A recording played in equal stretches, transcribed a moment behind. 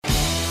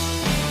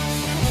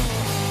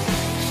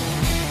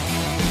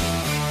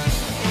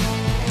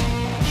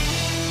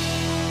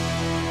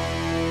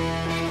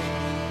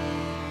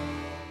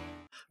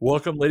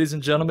Welcome, ladies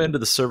and gentlemen, to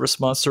the Service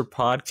Monster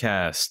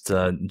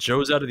podcast.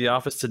 Joe's out of the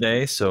office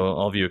today, so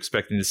all of you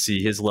expecting to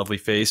see his lovely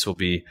face will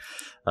be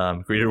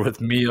greeted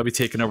with me. I'll be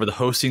taking over the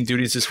hosting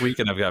duties this week,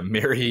 and I've got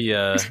Mary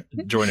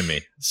joining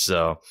me.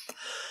 So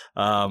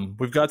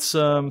we've got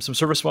some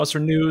Service Monster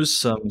news,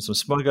 some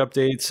smug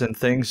updates and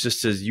things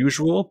just as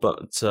usual,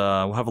 but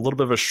we'll have a little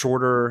bit of a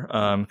shorter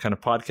kind of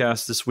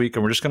podcast this week,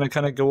 and we're just going to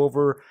kind of go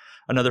over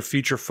another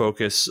feature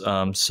focus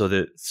so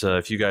that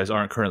if you guys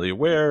aren't currently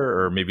aware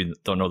or maybe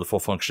don't know the full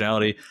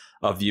functionality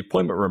of the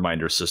appointment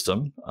reminder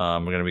system, we're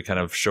going to be kind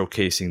of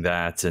showcasing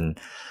that and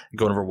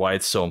going over why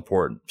it's so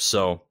important.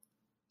 So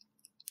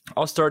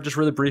I'll start just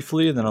really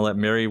briefly, and then I'll let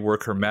Mary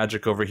work her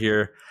magic over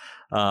here.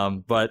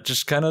 But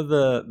just kind of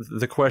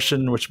the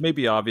question, which may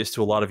be obvious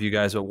to a lot of you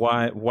guys, but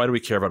why do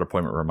we care about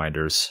appointment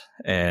reminders?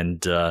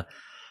 And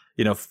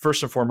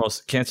first and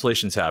foremost,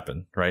 cancellations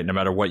happen, right? No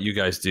matter what you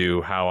guys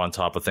do, how on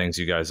top of things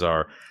you guys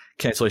are,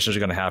 cancellations are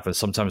going to happen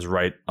sometimes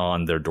right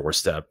on their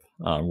doorstep,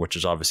 which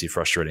is obviously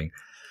frustrating.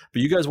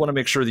 But you guys want to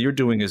make sure that you're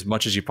doing as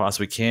much as you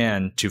possibly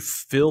can to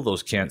fill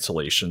those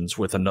cancellations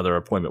with another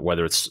appointment,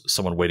 whether it's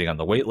someone waiting on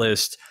the wait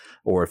list,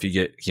 or if you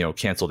get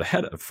canceled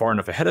far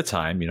enough ahead of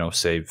time,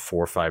 say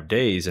 4 or 5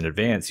 days in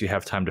advance, you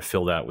have time to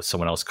fill that with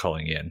someone else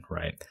calling in,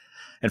 right?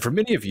 And for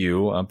many of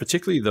you,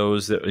 particularly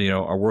those that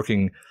are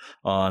working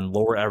on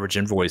lower average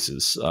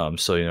invoices,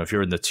 so if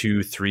you're in the $200,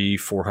 $300,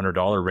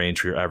 $400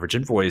 range for your average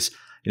invoice,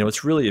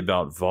 it's really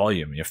about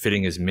volume.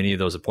 Fitting as many of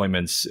those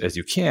appointments as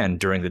you can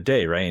during the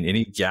day, right? And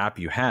any gap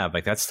you have,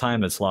 that's time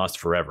that's lost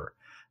forever.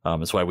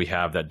 That's why we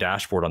have that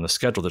dashboard on the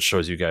schedule that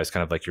shows you guys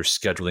kind of like your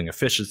scheduling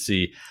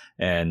efficiency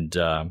and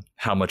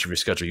how much of your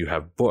schedule you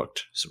have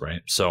booked,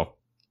 right? So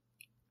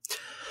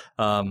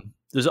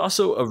there's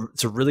also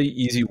it's a really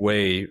easy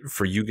way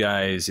for you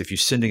guys, if you're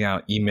sending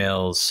out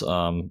emails,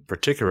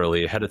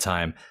 particularly ahead of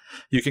time,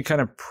 you can kind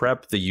of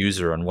prep the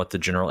user on what the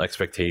general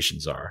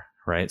expectations are,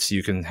 right? So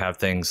you can have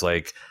things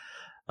like,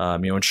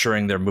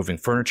 ensuring they're moving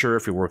furniture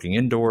if you're working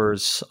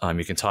indoors.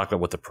 You can talk about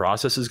what the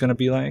process is going to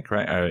be like,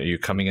 right? Are you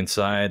coming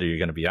inside? Are you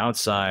going to be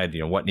outside?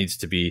 What needs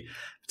to be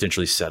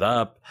potentially set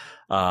up?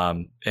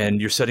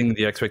 And you're setting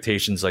the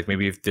expectations, like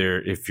maybe if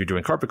you're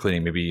doing carpet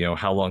cleaning, maybe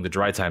how long the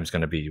dry time is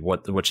going to be,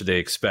 what should they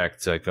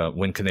expect, like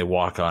when can they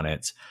walk on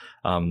it?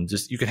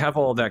 You can have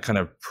all of that kind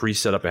of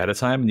pre-set up ahead of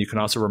time, and you can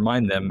also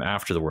remind them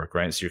after the work,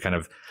 right? So you're kind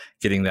of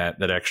getting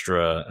that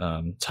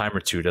extra time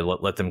or two to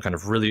let them kind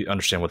of really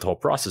understand what the whole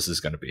process is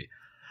going to be.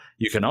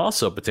 You can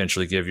also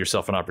potentially give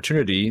yourself an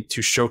opportunity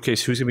to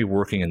showcase who's going to be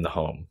working in the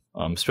home,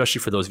 especially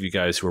for those of you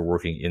guys who are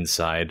working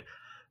inside.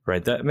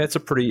 Right, that's a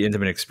pretty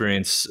intimate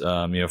experience.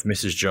 If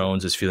Mrs.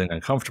 Jones is feeling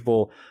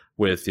uncomfortable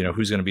with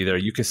who's going to be there,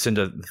 you can send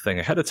a thing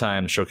ahead of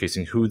time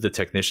showcasing who the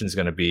technician is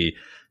going to be.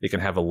 They can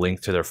have a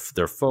link to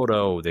their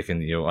photo. They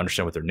can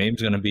understand what their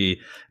name's going to be,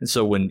 and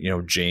so when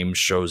James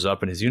shows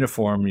up in his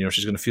uniform,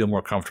 she's going to feel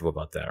more comfortable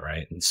about that,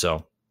 right? And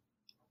so,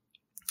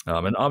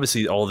 and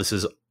obviously all of this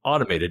is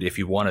automated if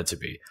you want it to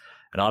be.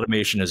 And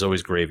automation is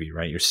always gravy,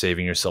 right? You're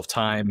saving yourself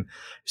time, you're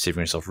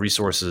saving yourself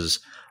resources,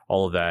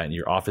 all of that, and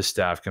your office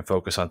staff can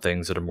focus on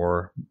things that are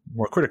more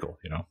critical,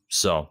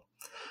 So,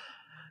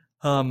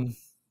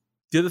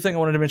 the other thing I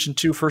wanted to mention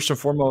too, first and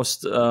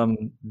foremost,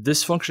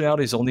 this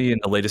functionality is only in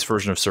the latest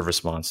version of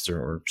Service Monster,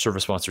 or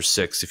Service Monster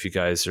 6, if you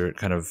guys are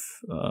kind of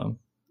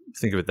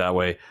think of it that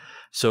way.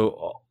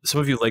 So,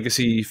 some of you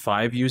Legacy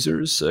 5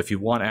 users, if you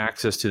want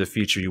access to the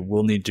feature, you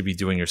will need to be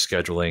doing your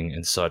scheduling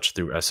and such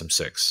through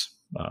SM6.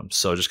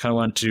 So, just kind of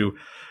wanted to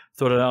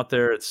throw it out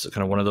there. It's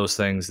kind of one of those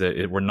things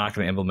that we're not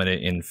going to implement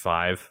it in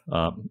 5.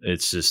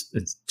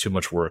 It's too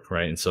much work,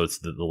 right? And so it's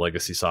the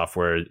legacy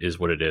software is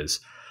what it is.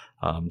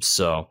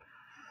 So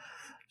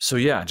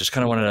yeah, just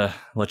kind of wanted to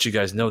let you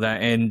guys know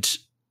that. And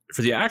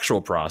for the actual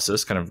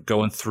process, kind of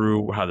going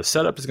through how the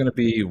setup is going to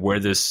be, where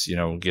this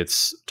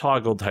gets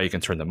toggled, how you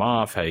can turn them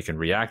off, how you can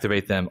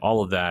reactivate them,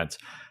 all of that.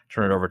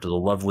 Turn it over to the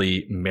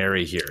lovely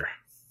Mary here.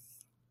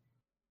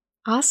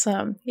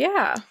 Awesome.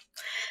 Yeah.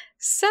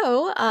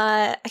 So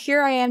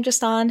here I am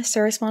just on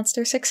Service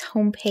Monster 6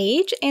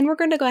 homepage, and we're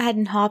going to go ahead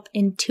and hop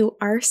into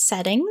our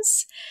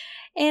settings.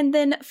 And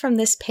then from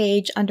this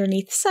page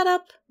underneath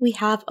setup, we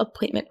have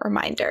appointment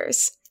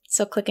reminders.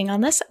 So clicking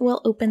on this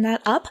will open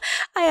that up.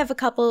 I have a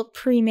couple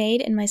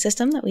pre-made in my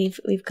system that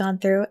we've gone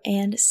through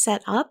and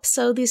set up.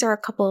 So these are a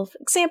couple of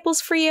examples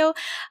for you.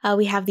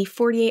 We have the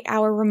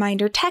 48-hour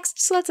reminder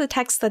text. So that's a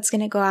text that's going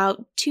to go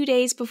out 2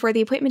 days before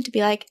the appointment to be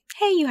like,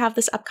 hey, you have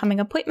this upcoming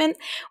appointment.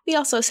 We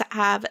also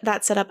have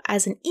that set up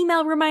as an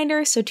email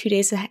reminder. So 2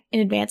 days in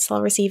advance,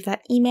 they'll receive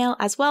that email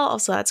as well.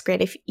 Also, that's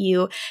great if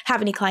you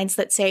have any clients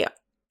that say,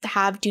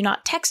 have do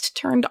not text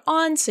turned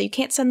on, so you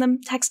can't send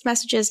them text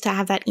messages, to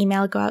have that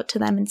email go out to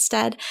them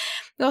instead.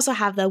 We also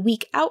have the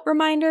week out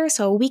reminder,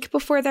 so a week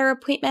before their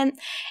appointment,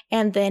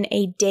 and then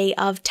a day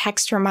of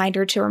text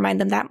reminder to remind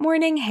them that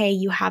morning, hey,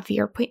 you have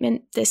your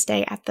appointment this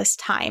day at this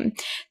time.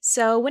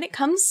 So when it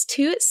comes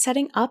to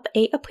setting up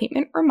a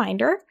appointment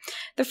reminder,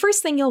 the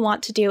first thing you'll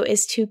want to do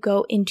is to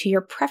go into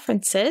your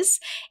preferences,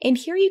 and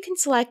here you can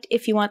select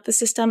if you want the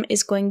system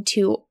is going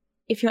to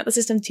if you want the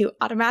system to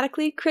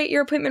automatically create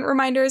your appointment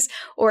reminders,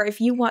 or if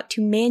you want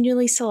to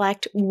manually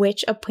select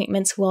which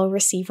appointments will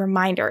receive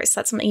reminders.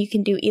 That's something you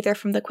can do either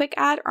from the quick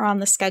add or on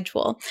the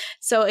schedule.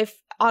 So if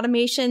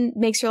automation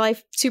makes your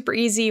life super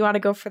easy, you want to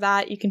go for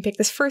that, you can pick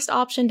this first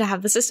option to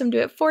have the system do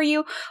it for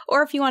you.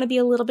 Or if you want to be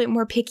a little bit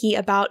more picky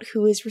about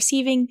who is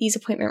receiving these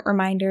appointment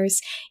reminders,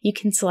 you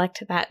can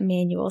select that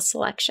manual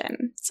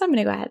selection. So I'm going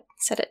to go ahead and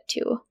set it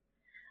to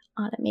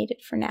automated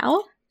for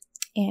now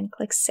and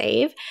click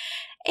save.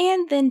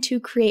 And then to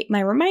create my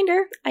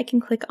reminder, I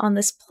can click on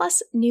this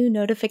plus new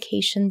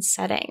notification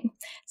setting.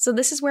 So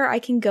this is where I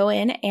can go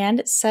in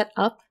and set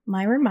up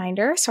my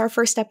reminder. So our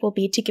first step will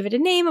be to give it a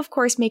name, of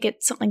course, make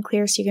it something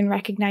clear so you can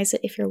recognize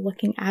it if you're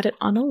looking at it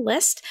on a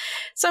list.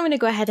 So I'm going to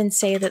go ahead and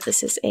say that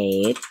this is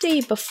a day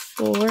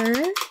before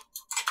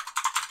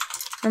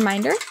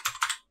reminder.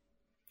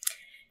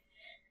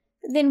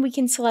 Then we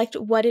can select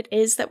what it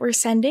is that we're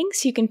sending.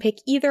 So you can pick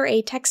either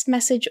a text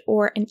message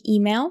or an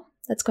email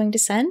that's going to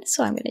send.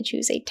 So I'm going to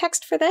choose a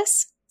text for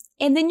this.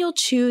 And then you'll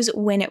choose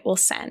when it will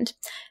send.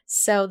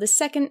 So the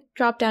second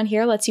drop down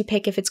here lets you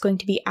pick if it's going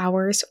to be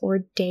hours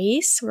or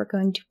days. So we're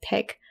going to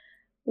pick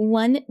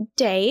 1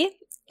 day.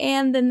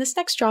 And then this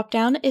next drop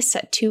down is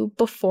set to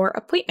before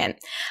appointment.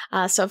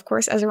 So of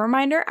course, as a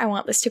reminder, I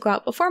want this to go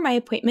out before my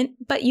appointment,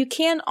 but you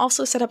can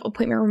also set up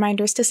appointment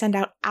reminders to send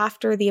out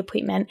after the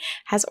appointment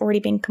has already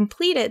been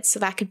completed. So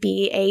that could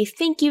be a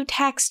thank you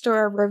text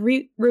or a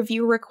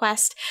review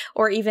request,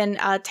 or even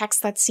a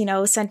text that's,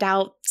 sent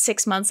out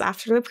 6 months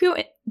after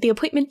the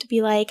appointment to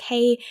be like,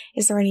 hey,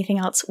 is there anything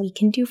else we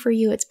can do for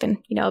you? It's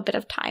been, a bit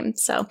of time.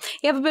 So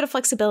you have a bit of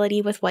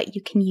flexibility with what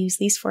you can use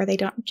these for. They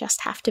don't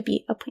just have to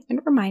be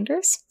appointment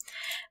reminders.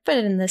 But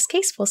in this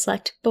case, we'll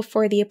select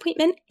before the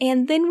appointment,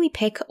 and then we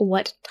pick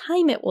what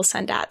time it will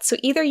send at. So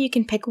either you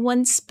can pick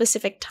one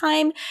specific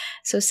time.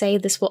 So say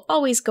this will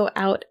always go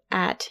out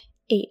at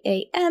 8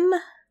 a.m.,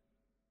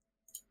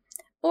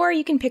 or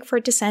you can pick for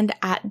it to send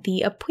at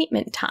the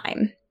appointment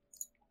time.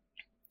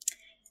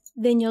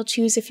 Then you'll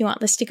choose if you want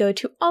this to go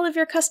to all of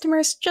your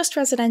customers, just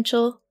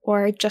residential,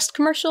 or just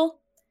commercial.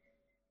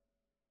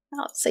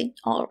 I'll say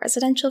all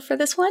residential for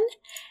this one.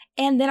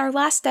 And then our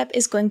last step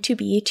is going to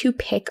be to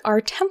pick our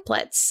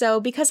templates. So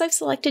because I've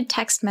selected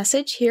text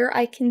message here,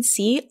 I can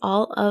see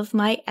all of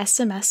my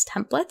SMS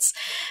templates,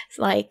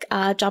 like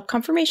job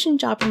confirmation,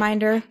 job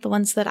reminder, the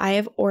ones that I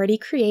have already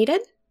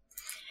created.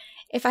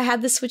 If I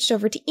had this switched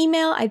over to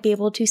email, I'd be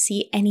able to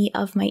see any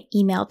of my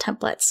email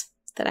templates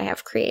that I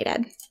have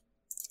created.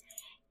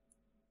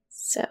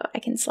 So I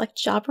can select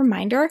job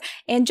reminder.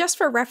 And just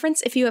for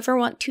reference, if you ever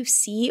want to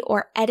see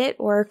or edit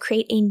or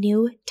create a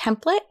new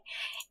template,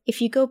 if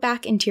you go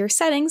back into your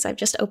settings, I've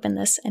just opened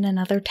this in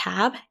another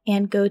tab,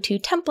 and go to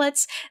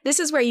templates, this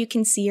is where you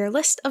can see your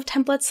list of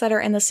templates that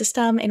are in the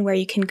system and where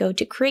you can go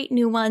to create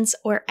new ones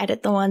or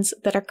edit the ones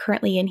that are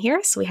currently in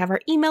here. So we have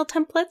our email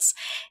templates.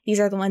 These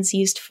are the ones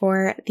used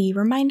for the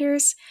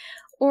reminders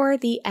or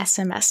the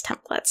SMS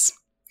templates.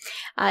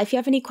 If you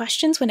have any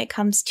questions when it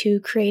comes to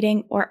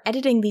creating or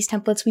editing these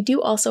templates, we do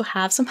also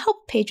have some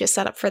help pages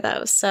set up for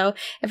those. So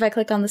if I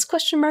click on this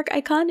question mark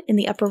icon in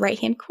the upper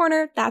right-hand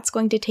corner, that's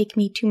going to take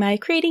me to my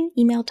creating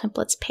email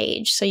templates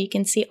page. So you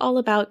can see all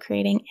about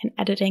creating and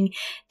editing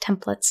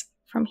templates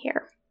from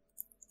here.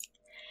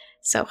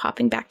 So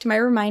hopping back to my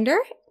reminder,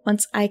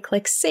 once I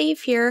click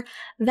save here,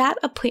 that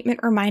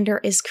appointment reminder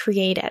is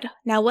created.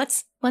 Now,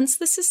 once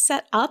this is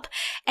set up,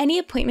 any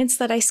appointments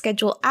that I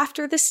schedule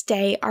after this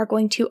day are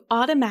going to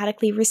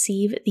automatically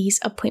receive these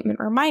appointment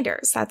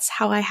reminders. That's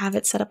how I have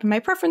it set up in my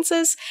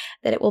preferences,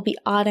 that it will be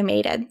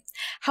automated.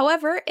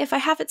 However, if I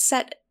have it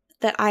set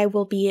that I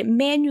will be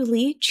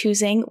manually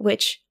choosing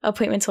which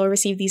appointments will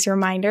receive these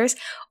reminders,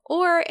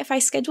 or if I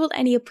scheduled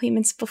any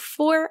appointments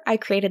before I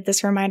created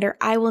this reminder,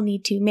 I will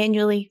need to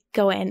manually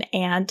go in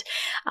and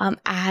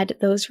add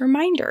those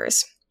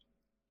reminders.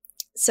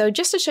 So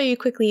just to show you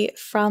quickly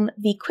from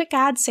the quick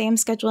add, say I'm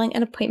scheduling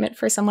an appointment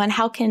for someone,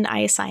 how can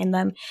I assign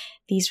them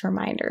these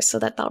reminders so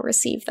that they'll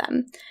receive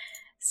them?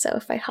 So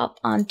if I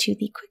hop onto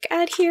the quick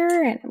add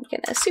here, and I'm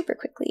going to super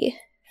quickly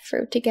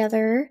throw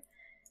together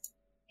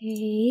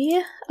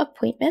a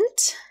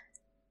appointment.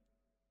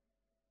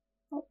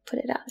 I'll put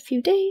it out a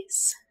few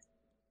days.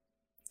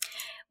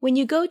 When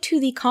you go to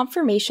the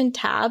confirmation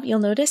tab, you'll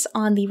notice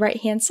on the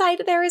right-hand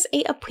side, there is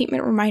a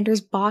appointment reminders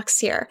box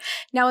here.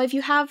 Now, if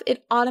you have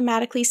it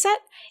automatically set,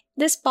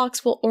 this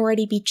box will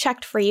already be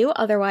checked for you.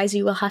 Otherwise,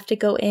 you will have to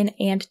go in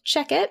and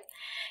check it.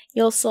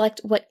 You'll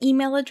select what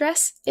email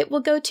address it will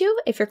go to.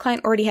 If your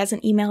client already has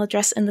an email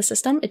address in the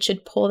system, it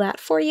should pull that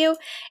for you.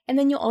 And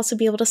then you'll also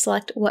be able to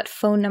select what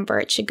phone number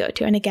it should go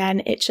to. And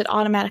again, it should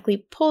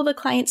automatically pull the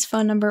client's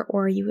phone number,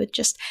 or you would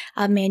just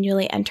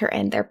manually enter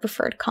in their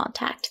preferred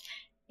contact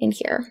in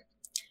here.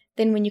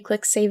 Then when you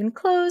click save and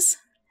close,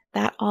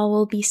 that all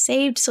will be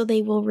saved, so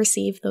they will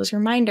receive those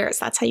reminders.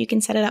 That's how you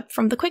can set it up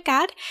from the quick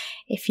add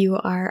if you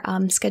are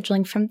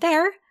scheduling from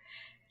there.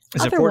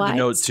 It's important to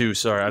note too,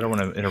 sorry, I don't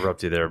want to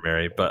interrupt you there,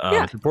 Mary, but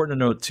it's important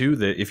to note too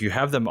that if you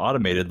have them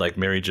automated like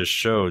Mary just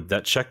showed,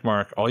 that check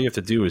mark, all you have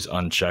to do is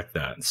uncheck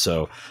that.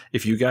 So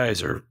if you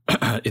guys are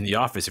in the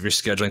office, if you're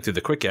scheduling through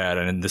the Quick Add,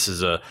 and this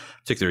is a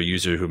particular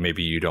user who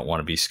maybe you don't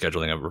want to be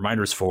scheduling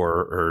reminders for,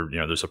 or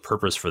there's a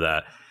purpose for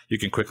that, you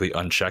can quickly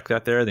uncheck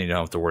that there, then you don't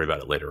have to worry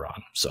about it later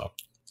on. So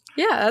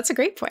yeah, that's a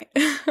great point.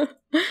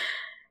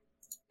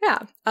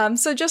 Yeah.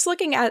 So just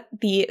looking at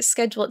the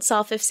schedule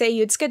itself, if say you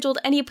had scheduled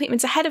any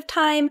appointments ahead of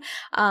time,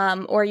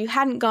 or you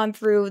hadn't gone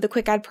through the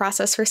Quick Add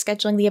process for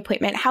scheduling the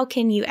appointment, how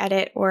can you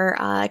edit or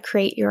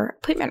create your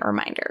appointment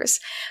reminders?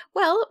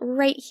 Well,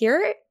 right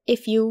here,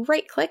 if you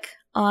right click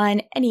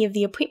on any of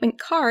the appointment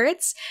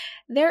cards,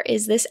 there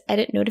is this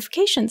edit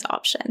notifications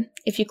option.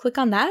 If you click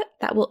on that,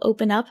 that will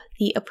open up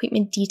the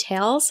appointment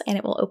details and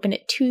it will open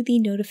it to the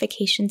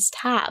notifications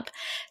tab.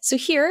 So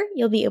here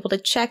you'll be able to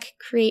check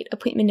create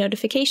appointment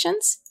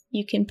notifications.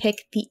 You can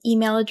pick the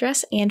email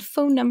address and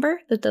phone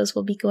number that those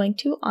will be going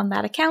to on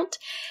that account.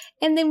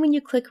 And then when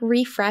you click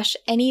refresh,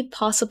 any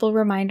possible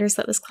reminders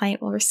that this client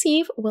will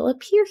receive will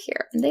appear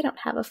here. And they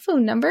don't have a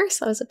phone number,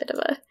 so that was a bit of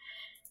a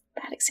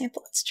bad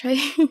example. Let's try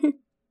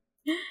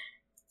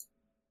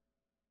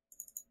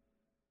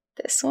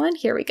this one.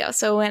 Here we go.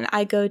 So when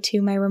I go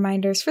to my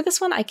reminders for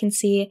this one, I can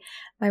see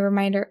my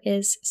reminder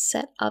is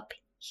set up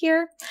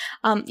here.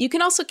 You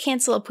can also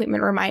cancel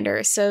appointment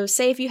reminders. So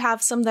say if you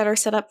have some that are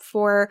set up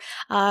for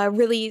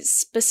really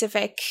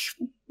specific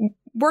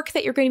work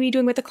that you're going to be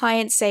doing with the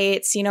client, say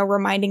it's,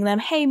 reminding them,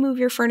 hey, move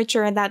your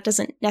furniture, and that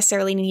doesn't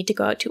necessarily need to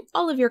go out to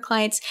all of your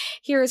clients.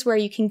 Here is where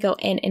you can go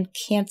in and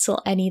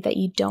cancel any that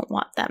you don't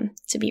want them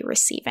to be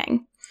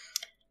receiving.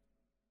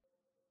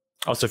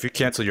 Also, if you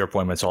cancel your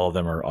appointments, all of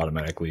them are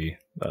automatically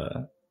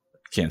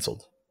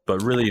canceled.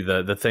 But really,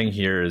 the thing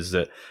here is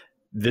that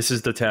this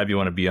is the tab you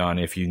want to be on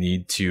if you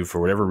need to,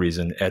 for whatever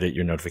reason, edit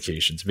your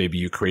notifications. Maybe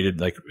you created,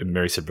 like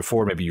Mary said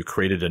before, maybe you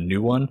created a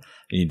new one.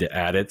 You need to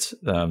add it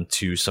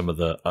to some of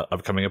the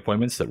upcoming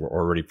appointments that were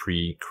already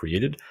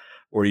pre-created,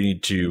 or you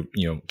need to,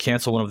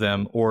 cancel one of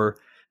them, or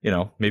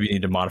maybe you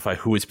need to modify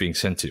who it's being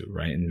sent to,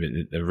 right?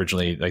 And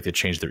originally, like they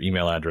changed their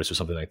email address or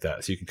something like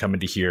that. So you can come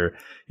into here,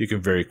 you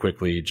can very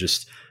quickly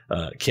just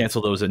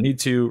cancel those that need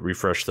to,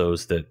 refresh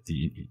those that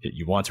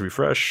you want to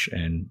refresh,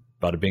 and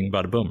bada bing,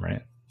 bada boom,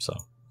 right? So.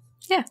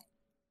 Yeah.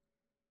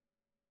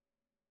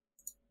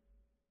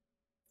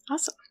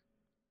 Awesome.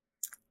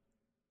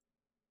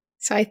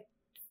 So I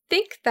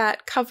think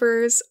that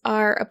covers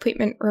our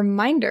appointment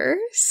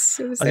reminders.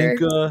 I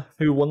think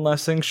maybe one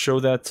last thing, show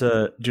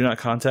that do not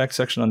contact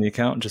section on the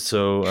account, just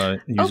so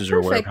users are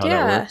aware of how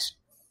that works.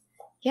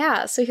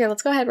 Yeah, so here,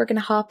 let's go ahead. We're going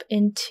to hop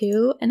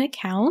into an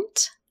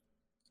account.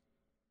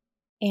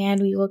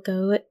 And we will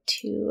go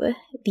to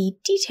the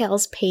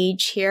details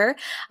page here.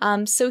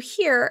 So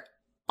here,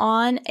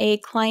 on a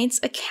client's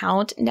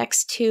account,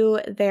 next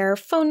to their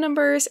phone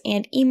numbers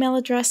and email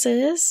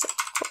addresses,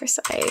 of course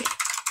I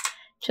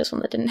chose one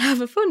that didn't have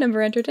a phone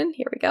number entered in,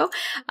 here we go,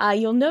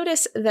 you'll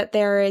notice that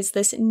there is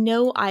this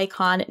no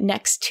icon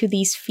next to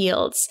these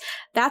fields.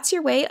 That's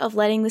your way of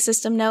letting the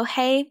system know,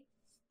 hey,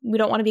 we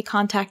don't want to be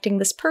contacting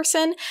this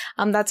person.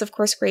 That's, of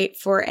course, great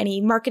for any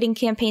marketing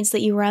campaigns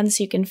that you run,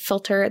 so you can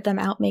filter them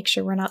out, make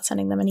sure we're not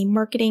sending them any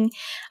marketing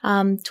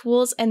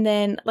tools. And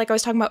then, like I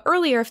was talking about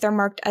earlier, if they're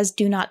marked as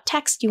do not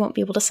text, you won't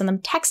be able to send them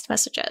text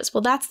messages.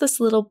 Well, that's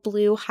this little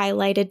blue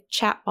highlighted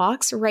chat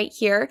box right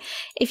here.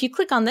 If you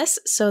click on this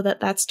so that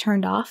that's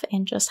turned off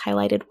and just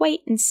highlighted white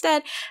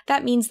instead,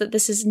 that means that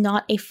this is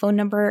not a phone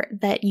number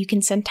that you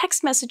can send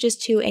text messages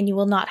to, and you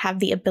will not have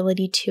the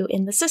ability to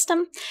in the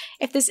system.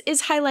 If this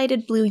is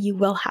highlighted blue, you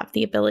will have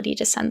the ability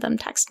to send them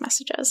text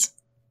messages.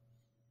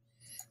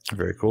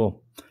 Very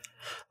cool.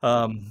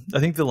 I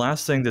think the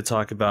last thing to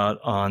talk about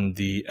on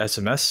the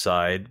SMS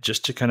side,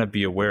 just to kind of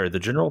be aware, the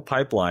general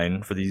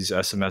pipeline for these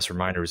SMS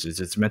reminders is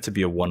it's meant to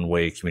be a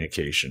one-way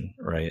communication,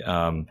 right?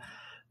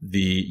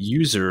 The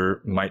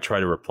user might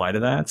try to reply to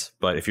that,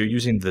 but if you're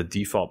using the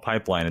default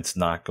pipeline, it's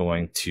not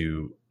going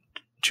to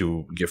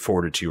get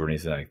forwarded to you or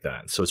anything like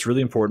that. So it's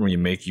really important when you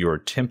make your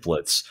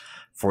templates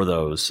for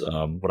those.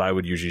 What I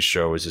would usually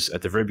show is just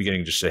at the very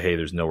beginning, just say, hey,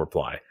 there's no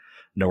reply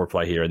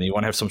here. And then you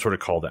want to have some sort of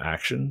call to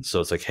action. So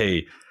it's like,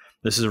 hey,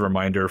 this is a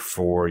reminder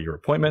for your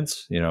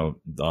appointment,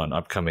 on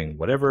upcoming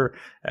whatever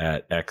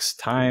at X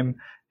time.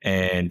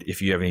 And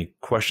if you have any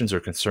questions or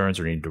concerns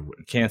or need to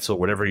cancel,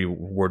 whatever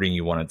wording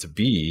you want it to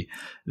be,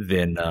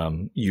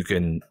 then you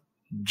can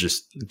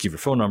just give your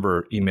phone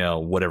number,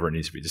 email, whatever it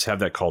needs to be. Just have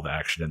that call to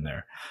action in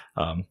there.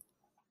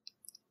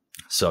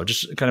 So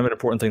just kind of an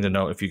important thing to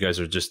note if you guys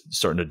are just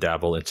starting to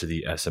dabble into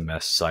the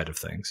SMS side of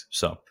things.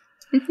 So,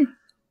 and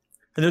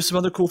there's some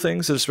other cool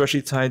things that are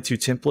especially tied to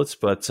templates,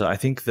 but I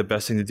think the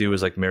best thing to do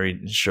is, like Mary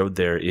showed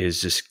there,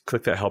 is just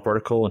click that help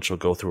article and she'll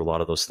go through a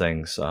lot of those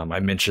things. I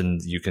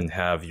mentioned you can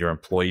have your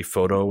employee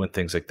photo and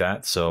things like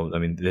that. So, I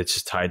mean, it's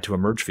just tied to a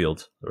merge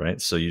field,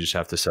 right? So you just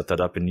have to set that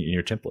up in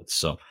your templates.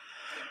 So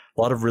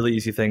a lot of really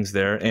easy things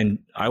there. And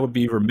I would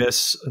be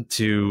remiss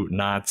to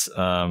not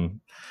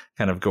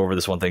kind of go over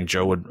this one thing.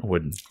 Joe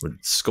would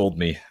scold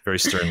me very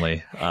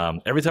sternly.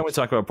 Every time we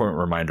talk about appointment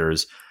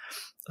reminders,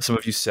 some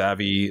of you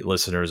savvy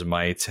listeners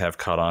might have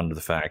caught on to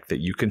the fact that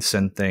you can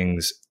send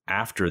things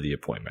after the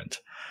appointment.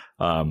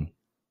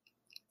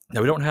 Now,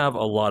 we don't have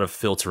a lot of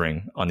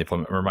filtering on the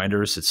appointment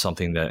reminders. It's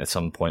something that at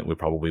some point we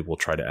probably will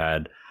try to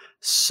add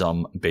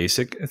some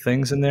basic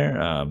things in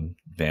there.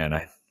 Man,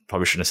 I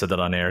probably shouldn't have said that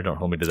on air. Don't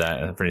hold me to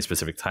that for any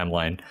specific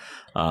timeline.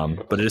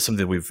 But it is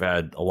something we've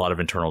had a lot of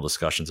internal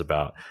discussions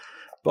about.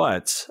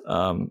 But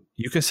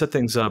you can set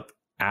things up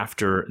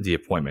after the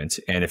appointment.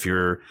 And if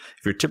your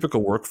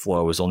typical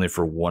workflow is only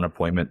for one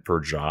appointment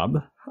per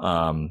job,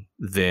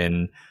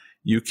 then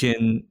you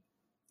can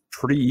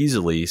pretty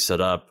easily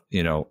set up,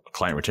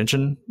 client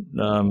retention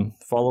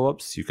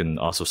follow-ups. You can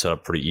also set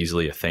up pretty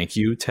easily a thank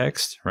you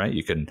text, right?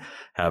 You can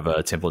have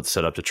a template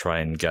set up to try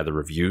and gather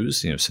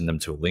reviews, send them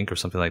to a link or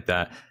something like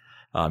that.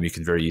 You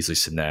can very easily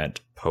send that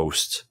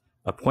post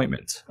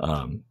appointment.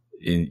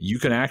 And you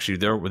can actually,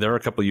 there are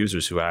a couple of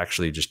users who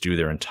actually just do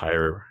their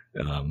entire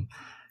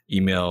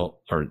email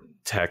or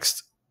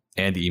text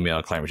and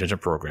email client retention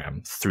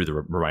program through the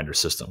reminder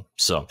system.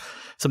 So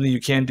something you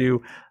can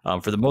do.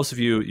 For the most of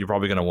you, you're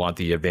probably going to want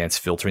the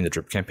advanced filtering that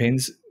Drip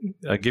campaigns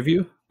give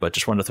you, but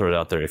just wanted to throw it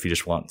out there. If you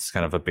just want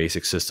kind of a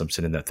basic system,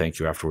 send in that thank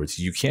you afterwards,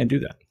 you can do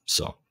that.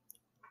 So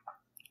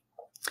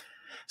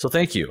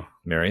thank you,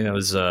 Mary. That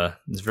was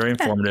very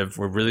informative.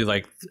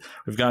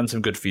 We've gotten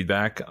some good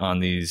feedback on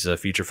these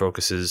feature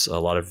focuses.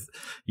 A lot of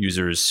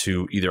users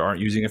who either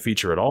aren't using a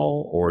feature at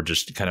all or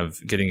just kind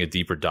of getting a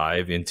deeper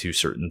dive into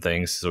certain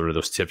things, sort of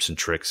those tips and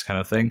tricks kind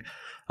of thing.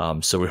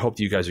 So we hope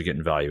that you guys are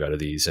getting value out of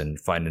these and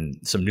finding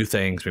some new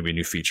things, maybe a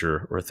new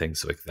feature or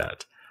things like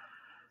that.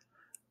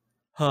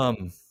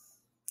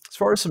 As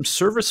far as some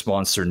Service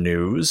Monster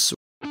news,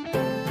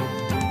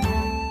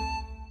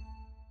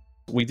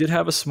 we did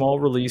have a small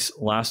release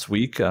last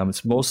week.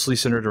 It's mostly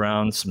centered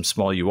around some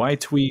small UI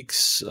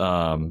tweaks,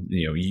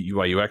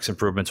 UI UX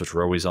improvements, which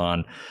we're always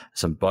on,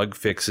 some bug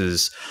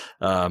fixes.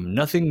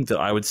 Nothing that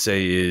I would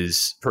say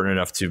is pertinent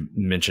enough to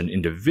mention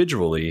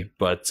individually,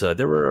 but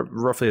there were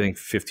roughly, I think,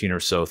 15 or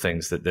so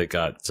things that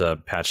got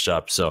patched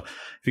up. So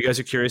if you guys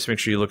are curious, make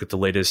sure you look at the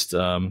latest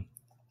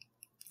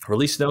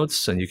release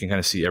notes, and you can kind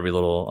of see every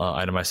little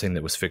itemized thing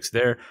that was fixed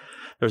there.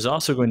 There's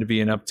also going to be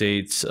an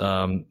update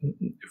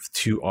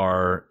to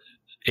our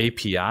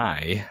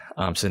API.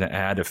 So going to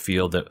add a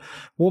field that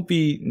won't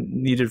be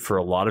needed for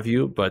a lot of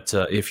you, but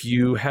if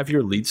you have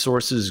your lead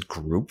sources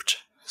grouped,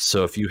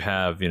 so if you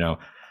have, things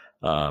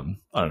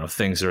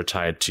that are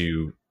tied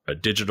to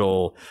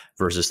digital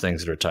versus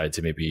things that are tied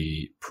to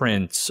maybe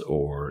print,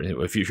 or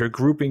if you're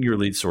grouping your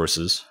lead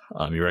sources,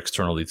 your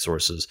external lead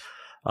sources,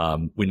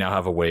 we now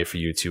have a way for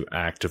you to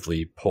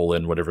actively pull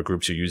in whatever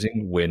groups you're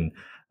using when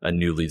a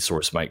new lead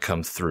source might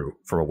come through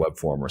from a web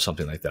form or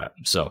something like that.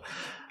 So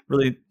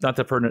really not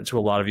that pertinent to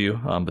a lot of you,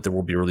 but there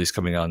will be a release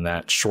coming on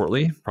that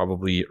shortly,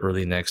 probably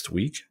early next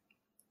week.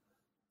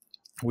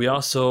 We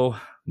also,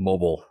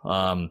 mobile.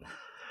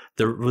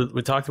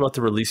 We talked about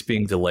the release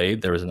being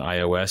delayed. There was an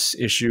iOS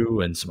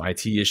issue and some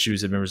IT issues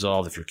that have been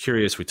resolved. If you're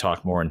curious, we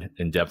talked more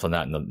in depth on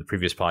that in the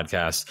previous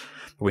podcast.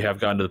 But we have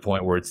gotten to the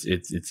point where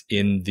it's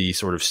in the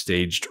sort of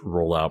staged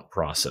rollout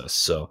process.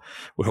 So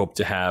we hope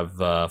to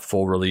have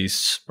full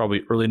release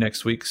probably early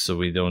next week, so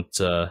we don't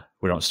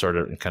start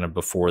it kind of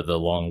before the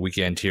long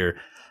weekend here.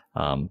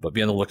 But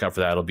be on the lookout for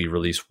that. It'll be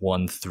release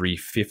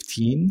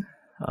 1.3.15.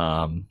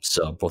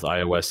 So both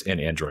iOS and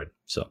Android.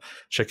 So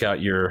check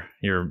out your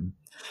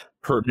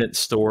pertinent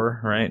store,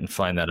 right, and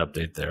find that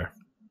update there.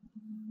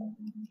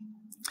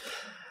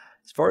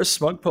 As far as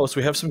Smug Posts,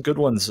 we have some good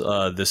ones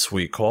this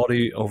week.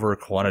 Quality over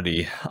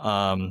quantity.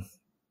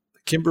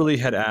 Kimberly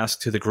had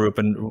asked to the group,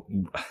 and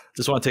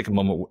just want to take a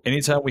moment.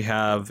 Anytime we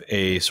have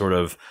a sort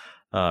of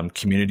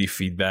community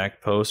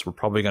feedback post, we're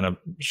probably going to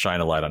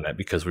shine a light on that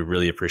because we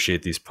really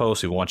appreciate these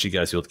posts. We want you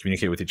guys to be able to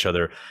communicate with each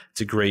other.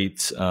 It's a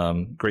great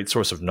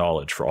source of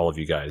knowledge for all of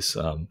you guys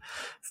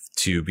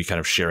to be kind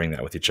of sharing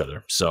that with each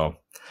other. So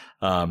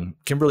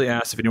Kimberly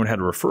asked if anyone had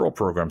a referral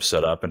program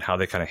set up and how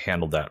they kind of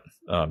handled that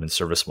in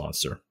Service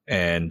Monster.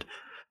 And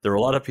there were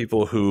a lot of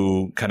people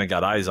who kind of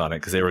got eyes on it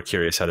because they were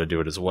curious how to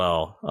do it as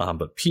well.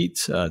 But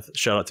Pete,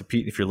 shout out to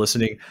Pete if you're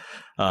listening.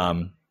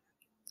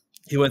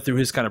 He went through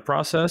his kind of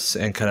process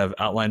and kind of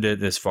outlined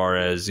it as far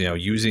as,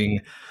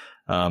 using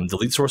the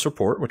lead source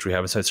report, which we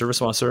have inside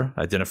Service Monster,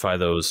 identify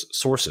those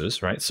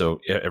sources, right? So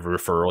every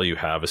referral, you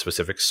have a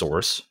specific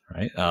source,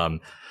 right?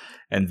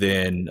 And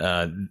then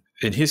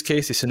in his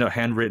case, they send out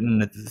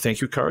handwritten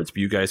thank you cards, but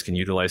you guys can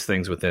utilize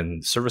things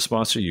within Service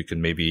Monster. You can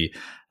maybe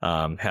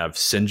have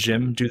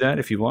SendJim do that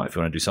if you want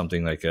to do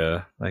something like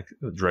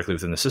directly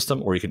within the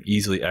system, or you can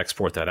easily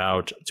export that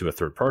out to a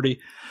third party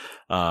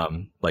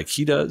like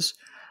he does.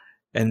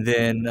 And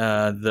then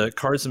the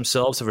cards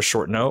themselves have a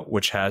short note,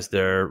 which has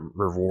their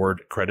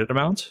reward credit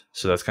amount.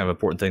 So that's kind of an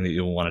important thing that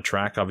you'll want to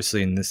track,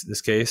 obviously, in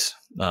this case,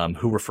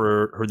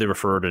 who they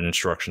referred and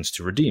instructions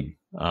to redeem.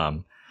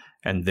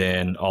 And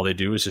then all they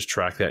do is just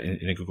track that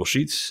in a Google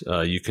Sheets.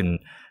 You can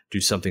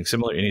do something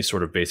similar. Any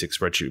sort of basic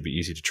spreadsheet would be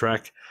easy to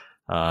track.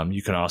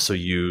 You can also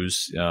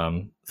use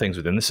things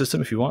within the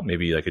system if you want,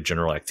 maybe like a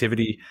general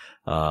activity,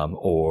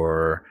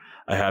 or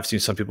I have seen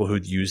some people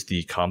who'd use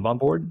the Kanban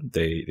board.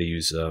 They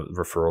use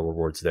referral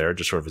rewards there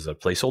just sort of as a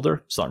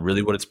placeholder. It's not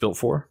really what it's built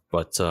for,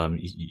 but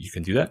you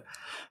can do that.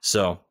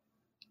 So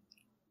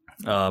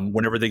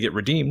whenever they get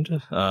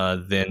redeemed,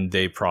 then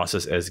they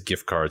process as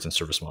gift cards and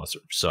Service Monster.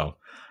 So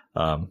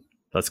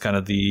that's kind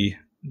of the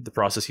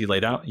process he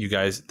laid out. You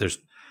guys, there's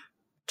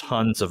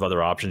tons of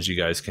other options you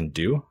guys can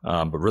do,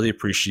 but really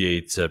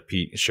appreciate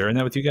Pete sharing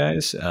that with you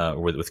guys,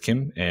 with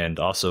Kim. And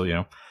also,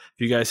 if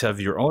you guys have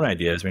your own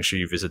ideas, make sure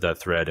you visit that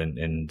thread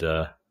and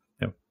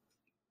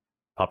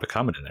pop a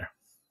comment in there.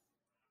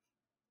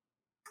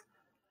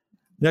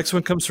 Next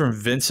one comes from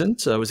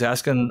Vincent. I was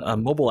asking a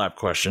mobile app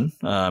question.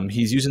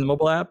 He's using the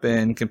mobile app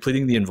and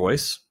completing the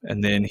invoice,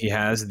 and then he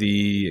has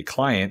the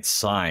client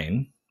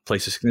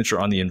place a signature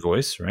on the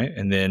invoice, right?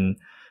 And then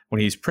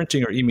when he's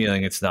printing or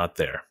emailing, it's not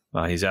there.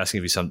 He's asking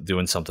if he's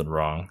doing something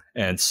wrong.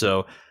 And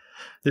so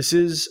this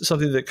is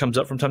something that comes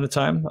up from time to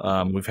time.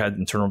 We've had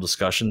internal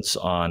discussions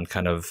on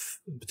kind of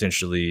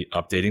potentially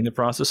updating the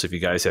process. So if you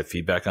guys have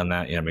feedback on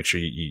that, make sure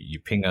you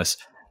ping us.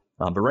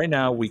 But right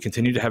now, we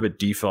continue to have it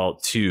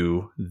default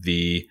to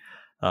the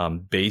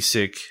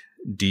basic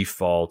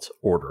default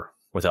order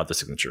without the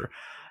signature.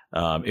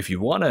 If you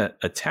want to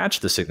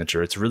attach the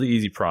signature, it's a really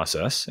easy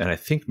process. And I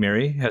think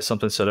Mary has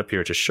something set up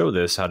here to show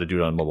this, how to do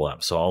it on a mobile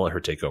app. So I'll let her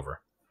take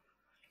over.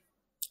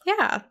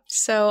 Yeah,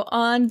 so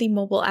on the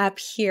mobile app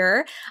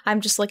here,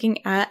 I'm just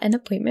looking at an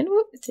appointment.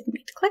 Whoop, it didn't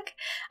mean to click.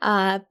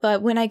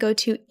 But when I go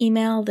to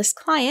email this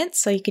client,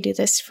 so you could do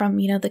this from,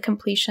 the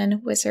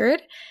completion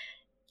wizard,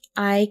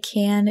 I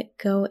can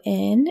go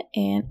in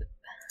and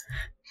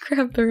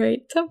grab the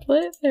right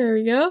template. There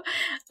we go.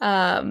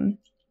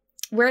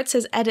 Where it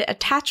says edit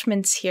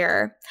attachments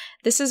here,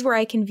 this is where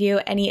I can view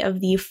any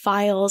of the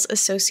files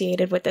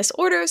associated with this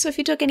order. So if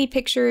you took any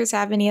pictures,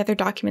 have any other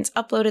documents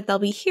uploaded, they'll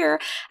be here,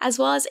 as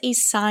well as a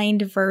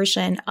signed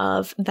version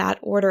of that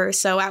order.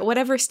 So at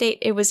whatever state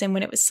it was in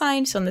when it was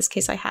signed, so in this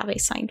case I have a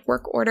signed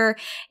work order,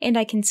 and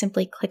I can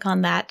simply click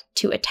on that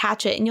to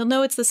attach it. And you'll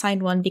know it's the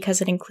signed one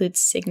because it includes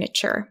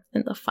signature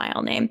in the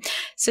file name.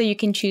 So you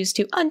can choose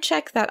to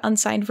uncheck that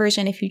unsigned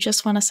version if you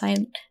just want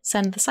to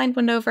send the signed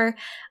one over,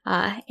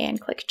 and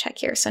click check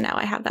here. So now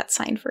I have that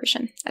signed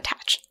version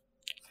attached.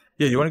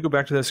 Yeah, you want to go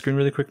back to that screen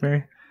really quick,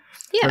 Mary?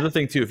 Yeah. Another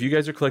thing too, if you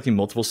guys are collecting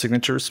multiple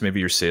signatures, maybe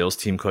your sales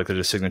team collected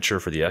a signature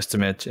for the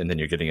estimate, and then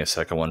you're getting a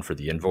second one for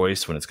the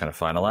invoice when it's kind of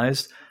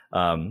finalized.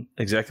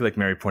 Exactly like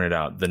Mary pointed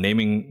out, the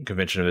naming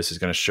convention of this is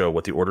going to show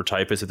what the order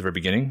type is at the very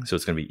beginning. So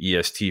it's going to be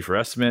EST for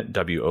estimate,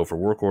 WO for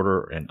work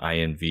order, and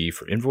INV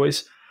for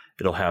invoice.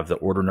 It'll have the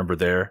order number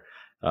there.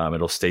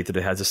 It'll state that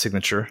it has a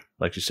signature,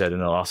 like you said,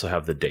 and it'll also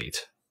have the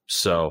date.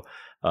 So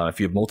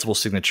if you have multiple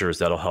signatures,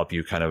 that'll help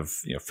you kind of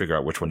figure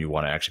out which one you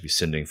want to actually be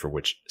sending for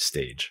which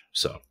stage.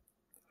 So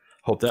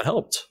hope that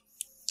helped.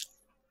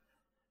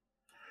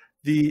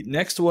 The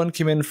next one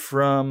came in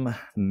from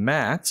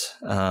Matt.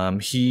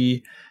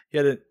 He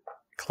had a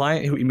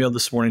client who emailed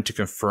this morning to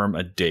confirm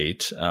a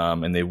date,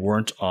 and they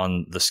weren't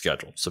on the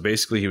schedule. So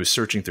basically, he was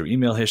searching through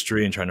email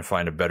history and trying to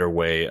find a better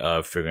way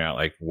of figuring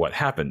out what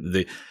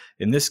happened.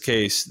 In this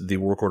case, the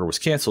work order was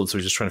canceled, so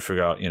he's just trying to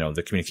figure out,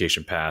 the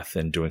communication path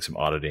and doing some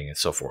auditing and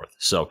so forth.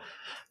 So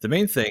the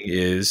main thing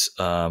is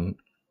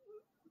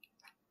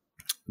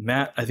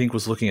Matt, I think,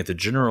 was looking at the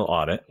general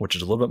audit, which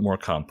is a little bit more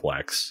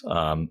complex.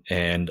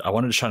 And I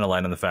wanted to shine a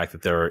light on the fact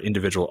that there are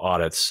individual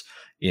audits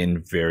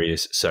in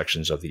various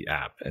sections of the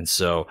app. And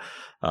so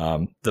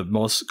the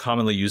most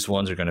commonly used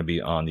ones are going to be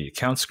on the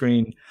account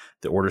screen,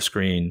 the order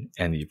screen,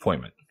 and the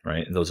appointment.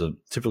 Right. And those are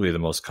typically the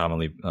most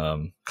commonly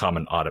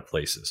common audit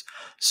places.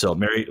 So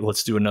Mary,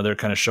 let's do another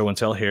kind of show and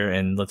tell here,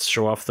 and let's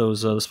show off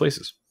those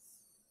places.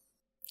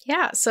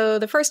 Yeah. So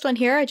the first one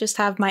here, I just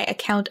have my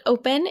account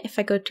open. If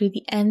I go to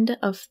the end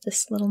of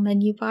this little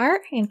menu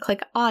bar and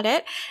click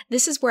audit,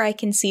 this is where I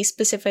can see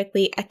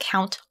specifically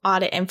account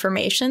audit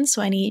information.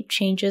 So any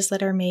changes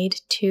that are made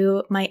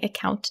to my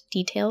account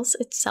details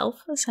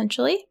itself,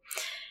 essentially.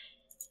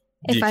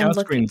 The account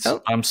screens,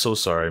 I'm so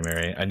sorry,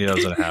 Mary. I knew that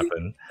was going to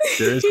happen.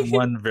 There is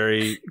one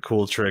very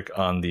cool trick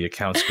on the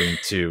account screen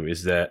too,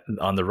 is that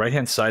on the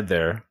right-hand side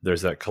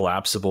there's that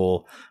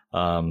collapsible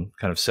kind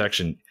of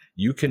section.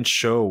 You can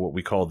show what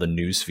we call the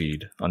news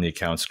feed on the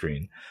account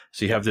screen.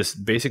 So you have this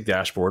basic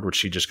dashboard, which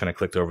she just kind of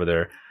clicked over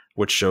there,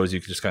 which shows you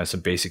just kind of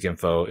some basic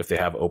info. If they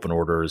have open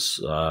orders,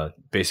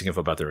 basic info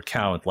about their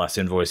account, last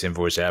invoice,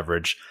 invoice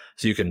average.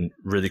 So you can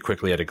really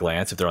quickly at a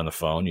glance, if they're on the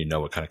phone,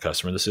 what kind of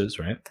customer this is,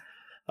 right?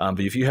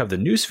 But if you have the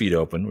newsfeed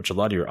open, which a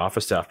lot of your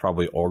office staff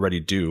probably already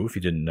do, if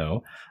you didn't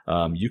know,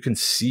 you can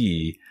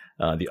see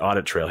the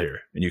audit trail here.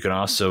 And you can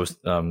also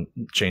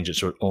change it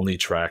so it only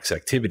tracks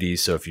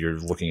activities. So if you're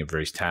looking at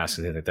various tasks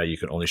and things like that, you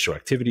can only show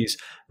activities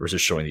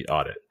versus showing the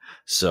audit.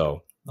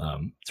 So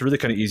it's a really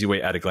kind of easy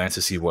way at a glance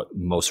to see what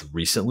most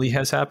recently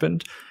has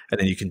happened. And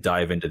then you can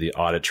dive into the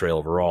audit trail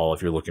overall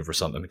if you're looking for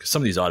something, because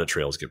some of these audit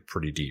trails get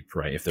pretty deep,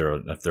 right? If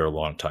they're a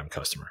long time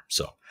customer.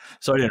 So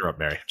sorry to interrupt,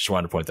 Mary. Just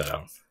wanted to point that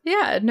out.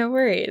 Yeah, no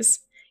worries.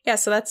 Yeah,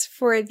 so that's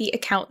for the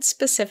account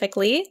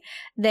specifically.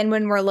 Then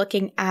when we're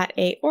looking at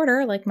a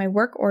order, like my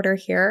work order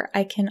here,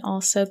 I can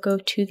also go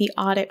to the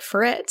audit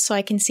for it. So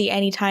I can see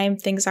anytime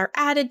things are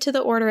added to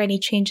the order, any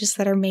changes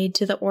that are made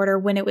to the order,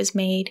 when it was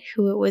made,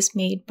 who it was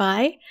made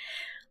by,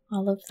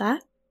 all of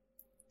that.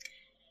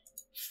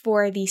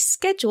 For the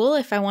schedule,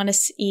 if I want to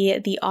see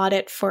the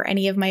audit for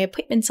any of my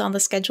appointments on the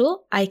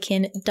schedule, I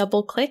can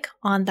double click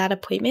on that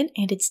appointment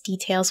and its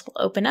details will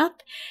open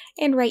up.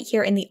 And right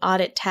here in the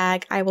audit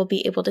tag, I will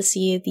be able to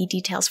see the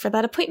details for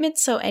that appointment.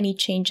 So any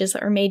changes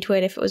that were made to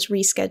it, if it was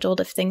rescheduled,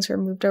 if things were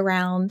moved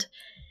around,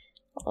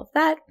 all of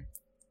that.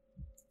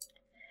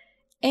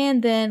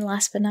 And then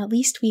last but not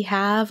least, we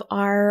have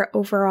our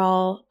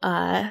overall,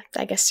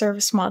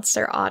 Service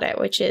Monster audit,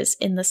 which is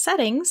in the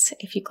settings.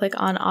 If you click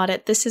on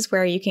audit, this is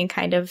where you can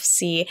kind of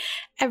see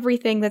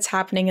everything that's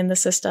happening in the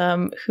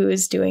system, who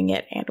is doing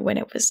it, and when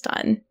it was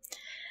done.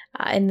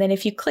 And then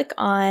if you click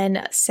on,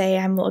 say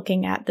I'm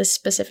looking at this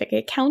specific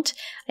account,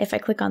 if I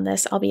click on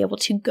this, I'll be able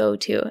to go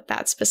to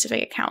that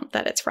specific account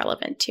that it's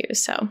relevant to.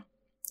 So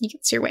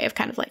it's your way of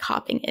kind of like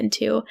hopping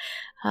into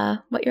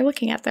what you're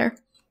looking at there.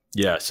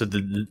 Yeah, so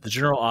the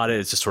general audit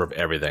is just sort of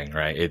everything,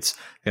 right? It's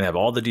going to have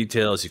all the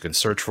details. You can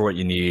search for what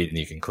you need and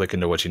you can click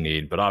into what you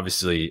need. But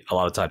obviously, a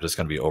lot of times it's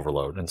going to be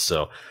overload. And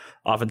so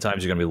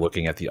oftentimes you're going to be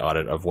looking at the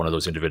audit of one of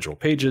those individual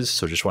pages.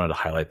 So just wanted to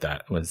highlight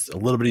that. It's a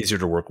little bit easier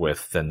to work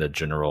with than the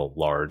general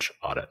large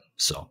audit.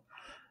 So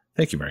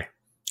thank you, Mary.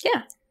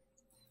 Yeah.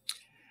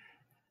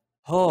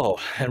 Oh,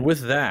 and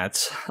with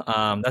that,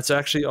 that's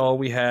actually all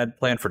we had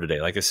planned for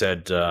today. Like I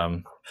said,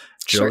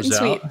 Joe's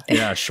out.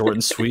 Yeah, short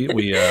and sweet.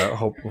 We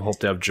hope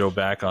to have Joe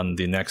back on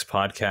the next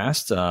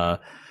podcast.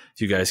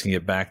 You guys can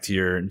get back to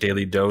your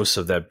daily dose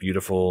of that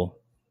beautiful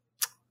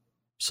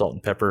salt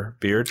and pepper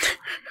beard.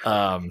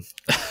 I'm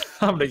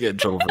gonna get in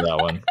trouble for that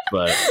one,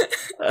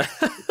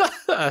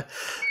 but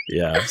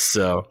yeah.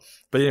 So,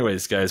 but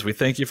anyways, guys, we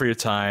thank you for your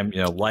time.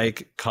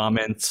 Like,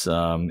 comment.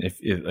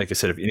 If like I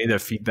said, if any of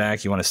that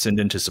feedback you want to send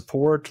into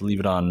support, leave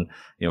it on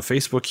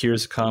Facebook.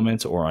 Here's a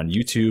comment, or on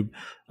YouTube.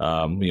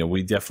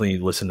 We definitely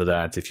listen to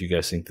that if you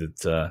guys think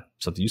that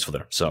something useful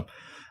there. So,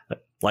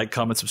 like,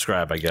 comment,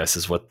 subscribe, I guess,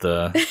 is what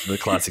the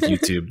classic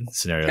YouTube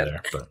scenario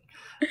there. But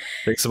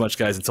thanks so much,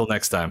 guys. Until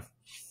next time.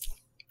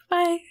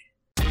 Bye.